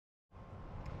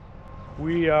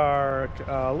We are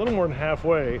a little more than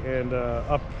halfway, and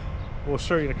up. We'll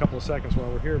show you in a couple of seconds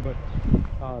while we're here. But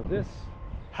this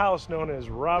house, known as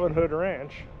Robin Hood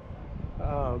Ranch,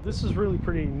 this is really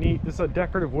pretty neat. This is a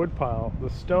decorative wood pile.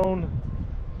 The stone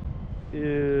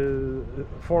is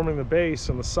forming the base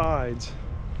and the sides.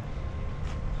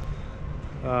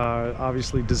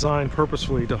 Obviously designed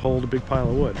purposefully to hold a big pile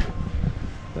of wood.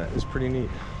 That is pretty neat.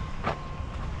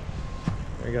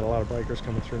 I got a lot of bikers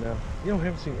coming through now. You know, I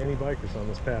haven't seen any bikers on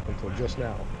this path until just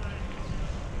now.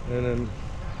 And then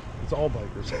it's all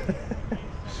bikers.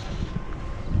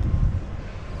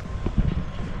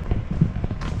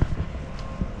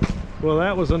 Well,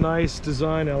 that was a nice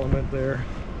design element there.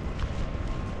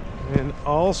 And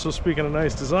also, speaking of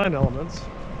nice design elements,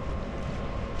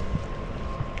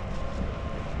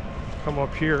 come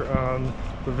up here on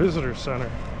the visitor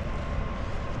center.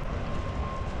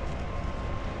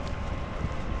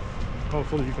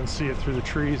 Hopefully you can see it through the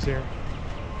trees here.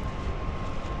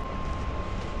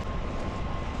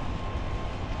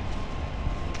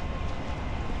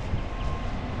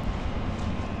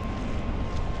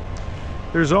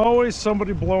 There's always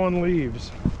somebody blowing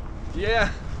leaves.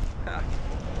 Yeah.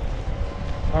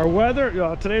 Our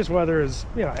weather, today's weather is,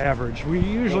 average. We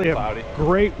usually have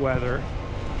great weather,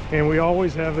 and we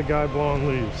always have the guy blowing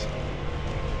leaves.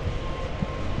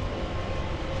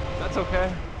 That's okay.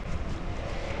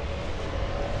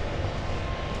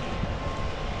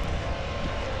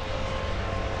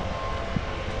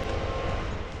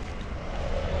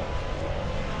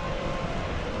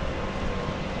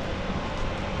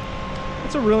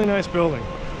 It's a really nice building.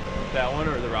 That one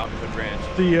or the Robin Hood Ranch?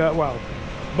 The, well,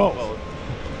 both.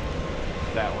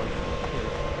 That one.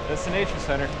 That's the nature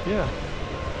center. Yeah.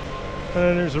 And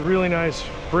then there's a really nice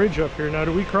bridge up here. Now,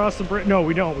 do we cross the bridge? No,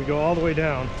 we don't. We go all the way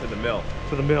down. To the mill.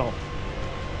 To the mill.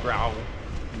 Brow.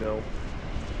 Mill.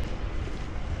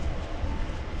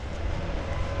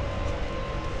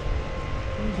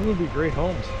 These would be great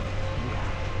homes.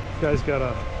 This guy's got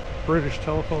a British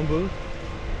telephone booth.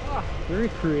 Very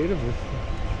creative with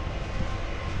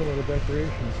some of the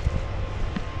decorations.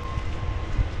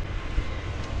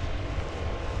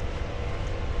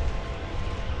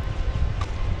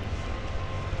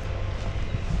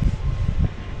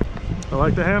 I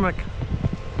like the hammock.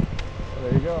 Oh,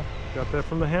 there you go. Got that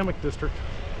from the hammock district.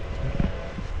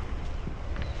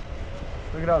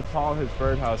 Look at how tall his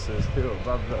birdhouse is too,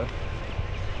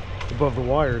 above the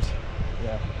wires.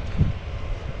 Yeah.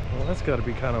 Well, that's got to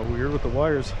be kind of weird with the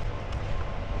wires.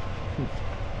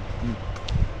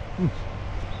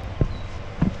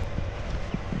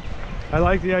 I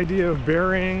like the idea of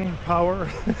burying power.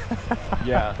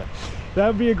 Yeah. That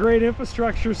would be a great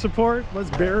infrastructure support. Let's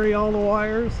bury all the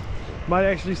wires. Might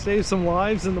actually save some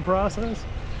lives in the process.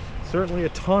 Certainly a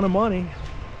ton of money,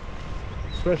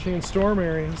 especially in storm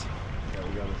areas. Yeah,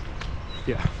 we got this.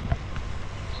 Yeah.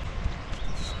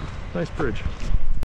 Nice bridge.